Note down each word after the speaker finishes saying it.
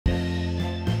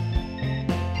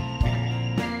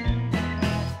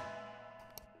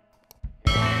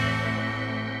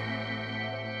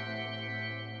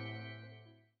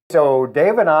So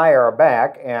Dave and I are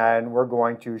back, and we're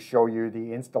going to show you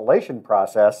the installation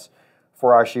process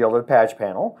for our shielded patch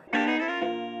panel.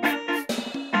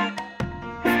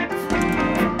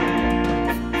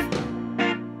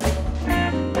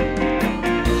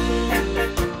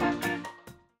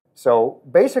 So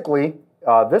basically,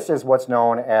 this is what's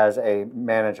known as a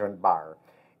management bar.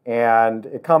 And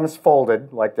it comes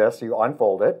folded like this. You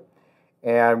unfold it.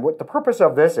 And what the purpose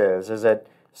of this is it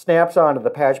snaps onto the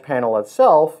patch panel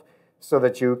itself so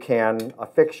that you can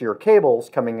affix your cables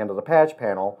coming into the patch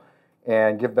panel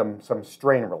and give them some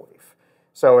strain relief.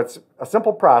 So it's a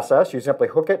simple process. You simply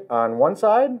hook it on one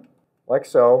side, like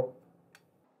so,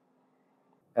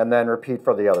 and then repeat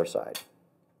for the other side.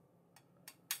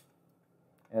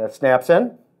 And it snaps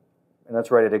in, and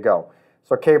it's ready to go.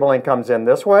 So cabling comes in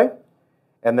this way,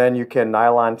 and then you can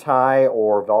nylon tie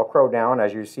or Velcro down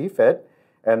as you see fit,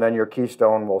 and then your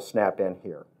keystone will snap in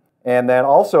here. And then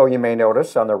also you may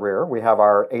notice on the rear we have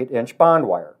our 8-inch bond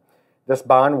wire. This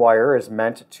bond wire is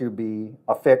meant to be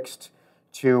affixed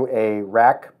to a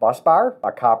rack bus bar,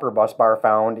 a copper bus bar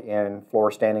found in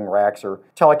floor standing racks or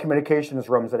telecommunications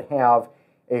rooms that have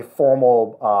a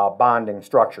formal bonding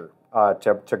structure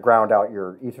to ground out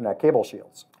your Ethernet cable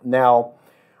shields. Now,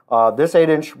 this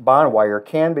 8-inch bond wire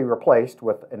can be replaced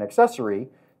with an accessory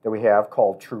that we have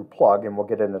called True Plug, and we'll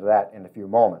get into that in a few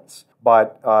moments.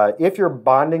 But if you're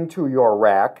bonding to your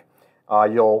rack,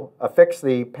 you'll affix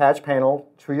the patch panel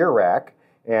to your rack,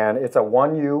 and it's a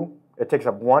 1U. It takes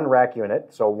up one rack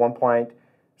unit, so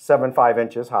 1.75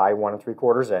 inches high, 1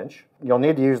 3/4 inch. You'll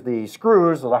need to use the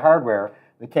screws or the hardware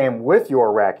that came with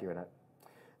your rack unit.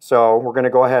 So we're going to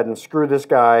go ahead and screw this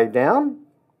guy down.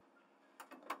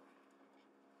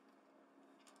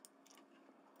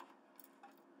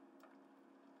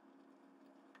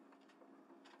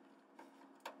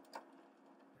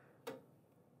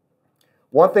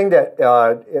 One thing that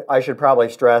I should probably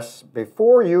stress,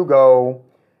 before you go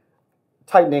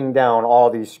tightening down all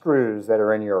these screws that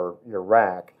are in your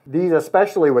rack, these,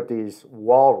 especially with these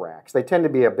wall racks, they tend to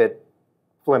be a bit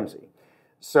flimsy.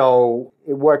 So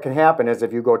what can happen is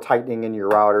if you go tightening in your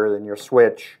router and your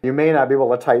switch, you may not be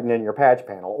able to tighten in your patch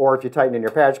panel. Or if you tighten in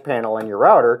your patch panel and your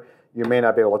router, you may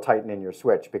not be able to tighten in your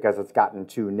switch because it's gotten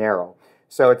too narrow.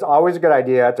 So it's always a good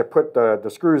idea to put the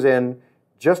screws in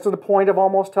just to the point of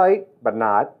almost tight, but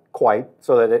not quite,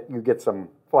 so that you get some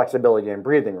flexibility and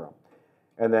breathing room.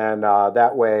 And then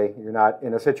that way you're not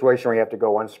in a situation where you have to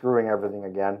go unscrewing everything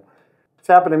again. It's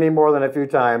happened to me more than a few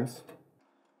times.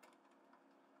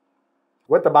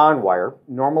 With the bond wire,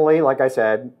 normally, like I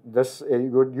said,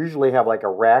 you would usually have like a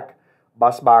rack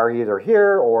bus bar either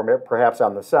here or perhaps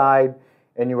on the side,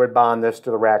 and you would bond this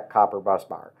to the rack copper bus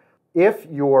bar. If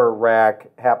your rack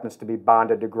happens to be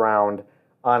bonded to ground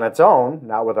on its own,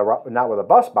 not with a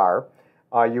bus bar,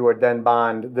 you would then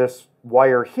bond this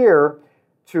wire here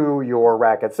to your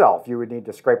rack itself. You would need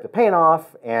to scrape the paint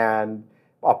off and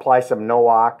apply some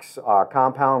no-ox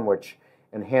compound, which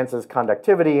enhances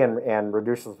conductivity and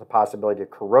reduces the possibility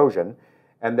of corrosion.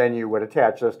 And then you would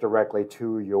attach this directly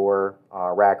to your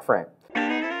rack frame.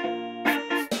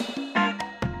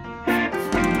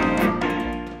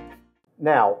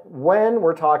 Now, when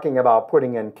we're talking about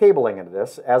putting in cabling into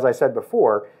this, as I said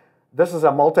before, this is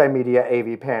a multimedia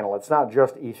AV panel. It's not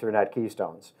just Ethernet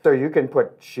keystones. So you can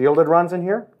put shielded runs in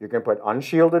here. You can put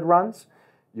unshielded runs.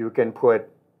 You can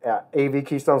put AV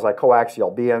keystones like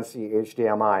coaxial, BNC,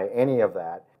 HDMI, any of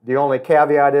that. The only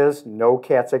caveat is no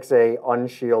Cat6a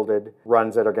unshielded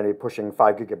runs that are going to be pushing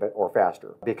 5 gigabit or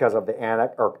faster because of the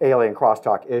alien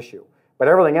crosstalk issue. But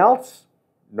everything else,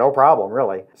 no problem,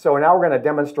 really. So now we're going to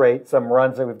demonstrate some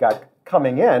runs that we've got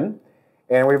coming in.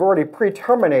 And we've already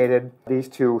pre-terminated these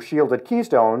two shielded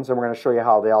keystones, and we're going to show you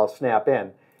how they all snap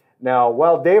in. Now,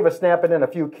 while Dave is snapping in a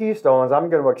few keystones, I'm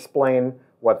going to explain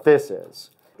what this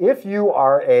is. If you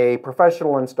are a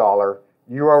professional installer,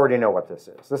 you already know what this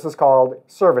is. This is called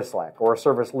service slack or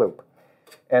service loop.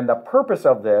 And the purpose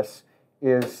of this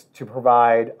is to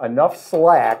provide enough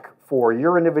slack for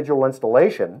your individual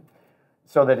installation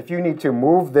so that if you need to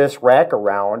move this rack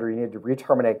around or you need to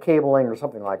re-terminate cabling or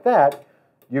something like that,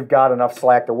 you've got enough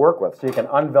slack to work with. So you can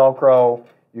un-Velcro,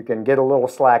 you can get a little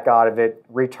slack out of it,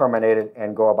 re-terminate it,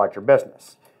 and go about your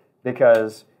business.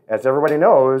 Because, as everybody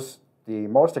knows, the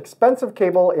most expensive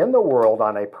cable in the world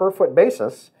on a per-foot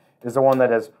basis is the one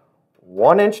that is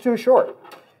 1 inch too short.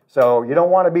 So you don't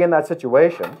want to be in that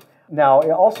situation. Now,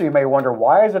 also you may wonder,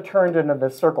 why is it turned into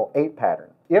this circle 8 pattern?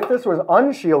 If this was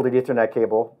unshielded Ethernet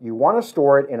cable, you want to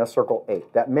store it in a circle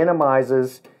 8. That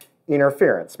minimizes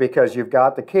interference because you've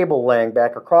got the cable laying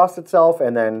back across itself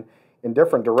and then in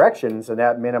different directions, and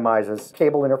that minimizes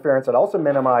cable interference. It also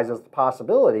minimizes the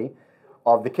possibility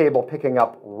of the cable picking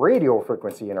up radio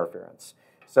frequency interference.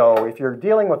 So if you're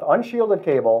dealing with unshielded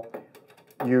cable,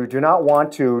 you do not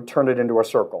want to turn it into a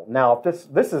circle. Now, if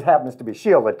this happens to be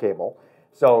shielded cable,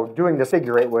 so doing the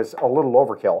figure eight was a little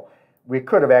overkill. We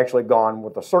could have actually gone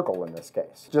with a circle in this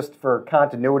case. Just for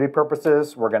continuity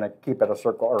purposes, we're going to keep it a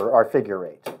circle or our figure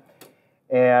eight.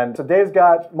 And so Dave's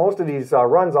got most of these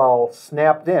runs all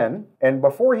snapped in. And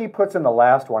before he puts in the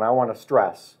last one, I want to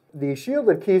stress, the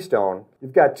shielded keystone,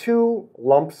 you've got two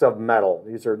lumps of metal.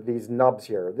 These are these nubs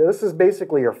here. This is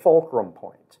basically your fulcrum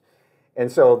point.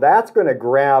 And so that's going to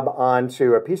grab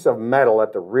onto a piece of metal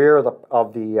at the rear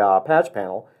of the patch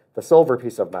panel, the silver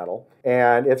piece of metal,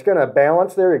 and it's going to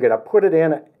balance there. You're going to put it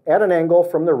in at an angle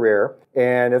from the rear,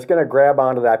 and it's going to grab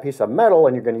onto that piece of metal,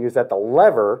 and you're going to use that to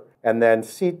lever and then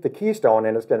seat the keystone,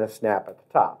 and it's going to snap at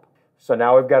the top. So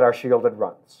now we've got our shielded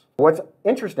runs. What's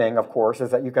interesting, of course,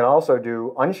 is that you can also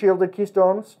do unshielded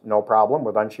keystones, no problem,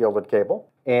 with unshielded cable,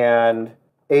 and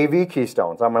AV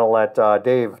keystones. I'm going to let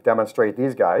Dave demonstrate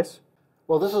these guys.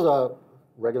 Well, this is a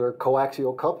regular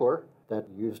coaxial coupler that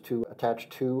you use to attach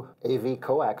two AV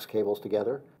coax cables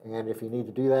together. And if you need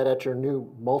to do that at your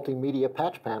new multimedia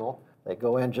patch panel, they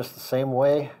go in just the same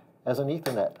way as an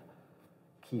Ethernet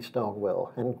keystone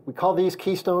will. And we call these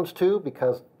keystones too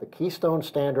because the keystone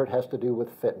standard has to do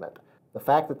with fitment. The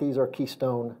fact that these are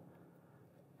keystone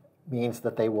means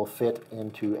that they will fit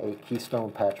into a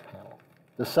keystone patch panel.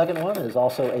 The second one is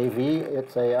also AV.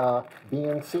 It's a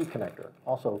BNC connector,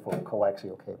 also for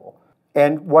coaxial cable.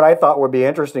 And what I thought would be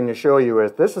interesting to show you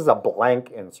is this is a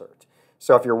blank insert.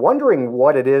 So if you're wondering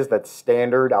what it is that's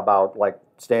standard about like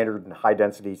standard and high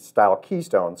density style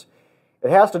keystones, it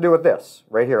has to do with this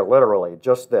right here, literally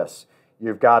just this.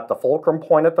 You've got the fulcrum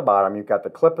point at the bottom, you've got the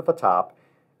clip at the top,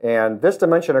 and this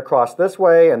dimension across this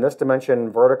way and this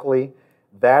dimension vertically,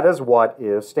 that is what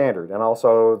is standard. And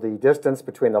also the distance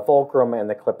between the fulcrum and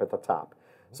the clip at the top.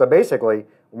 So basically,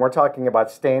 when we're talking about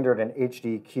standard and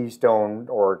HD keystone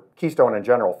or keystone in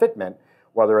general fitment,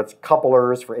 whether it's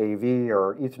couplers for AV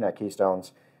or Ethernet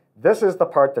keystones, this is the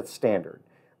part that's standard.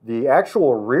 The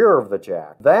actual rear of the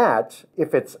jack, that,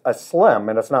 if it's a slim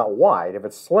and it's not wide, if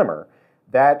it's slimmer,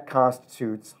 that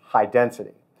constitutes high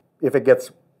density. If it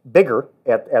gets bigger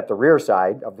at the rear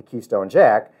side of the keystone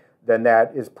jack, then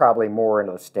that is probably more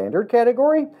into the standard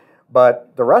category.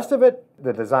 But the rest of it,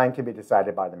 the design can be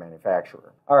decided by the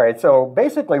manufacturer. All right, so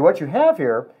basically what you have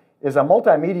here is a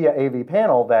multimedia AV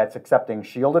panel that's accepting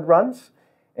shielded runs.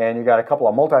 And you got a couple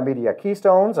of multimedia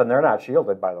keystones, and they're not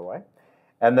shielded, by the way.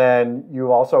 And then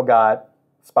you also got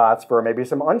spots for maybe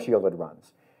some unshielded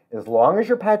runs. As long as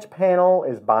your patch panel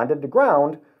is bonded to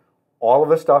ground, all of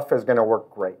this stuff is going to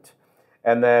work great.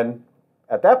 And then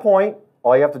at that point,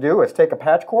 all you have to do is take a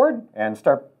patch cord and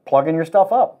start plugging your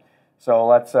stuff up. So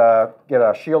let's get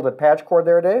a shielded patch cord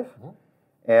there, Dave,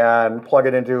 and plug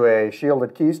it into a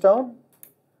shielded keystone,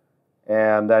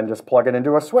 and then just plug it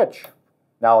into a switch.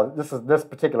 Now, this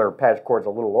particular patch cord is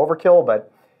a little overkill,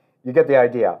 but you get the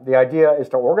idea. The idea is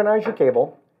to organize your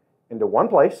cable into one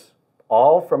place,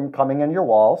 all from coming in your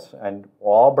walls, and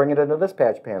we'll all bring it into this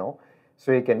patch panel,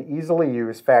 so you can easily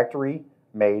use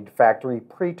factory-made, factory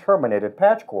pre-terminated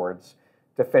patch cords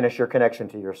to finish your connection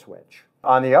to your switch.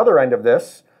 On the other end of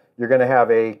this, you're going to have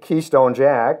a keystone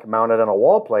jack mounted on a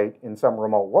wall plate in some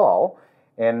remote wall,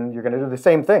 and you're going to do the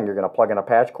same thing. You're going to plug in a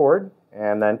patch cord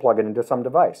and then plug it into some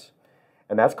device.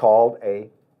 And that's called a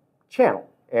channel.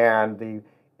 And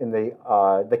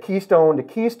the keystone to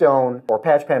keystone or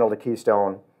patch panel to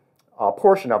keystone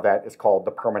portion of that is called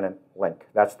the permanent link.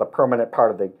 That's the permanent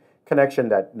part of the connection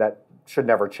that should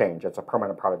never change. It's a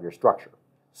permanent part of your structure.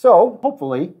 So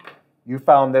hopefully you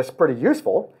found this pretty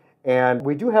useful. And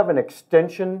we do have an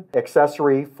extension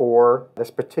accessory for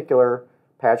this particular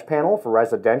patch panel for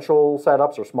residential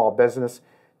setups or small business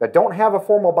that don't have a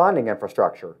formal bonding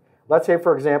infrastructure. Let's say,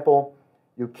 for example,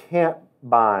 you can't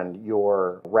bond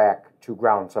your rack to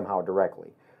ground somehow directly,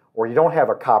 or you don't have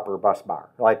a copper bus bar,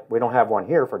 like we don't have one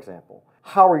here, for example.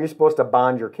 How are you supposed to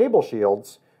bond your cable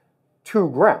shields to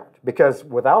ground? Because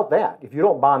without that, if you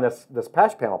don't bond this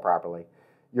patch panel properly,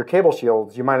 your cable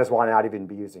shields, you might as well not even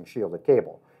be using shielded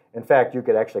cable. In fact, you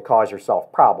could actually cause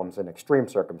yourself problems in extreme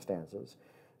circumstances.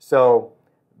 So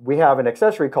we have an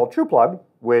accessory called TruePlug,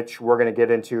 which we're going to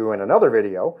get into in another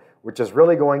video, which is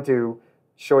really going to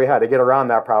show you how to get around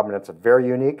that problem. It's very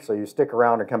unique, so you stick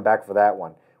around and come back for that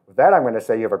one. With that, I'm going to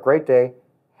say you have a great day.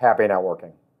 Happy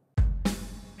networking.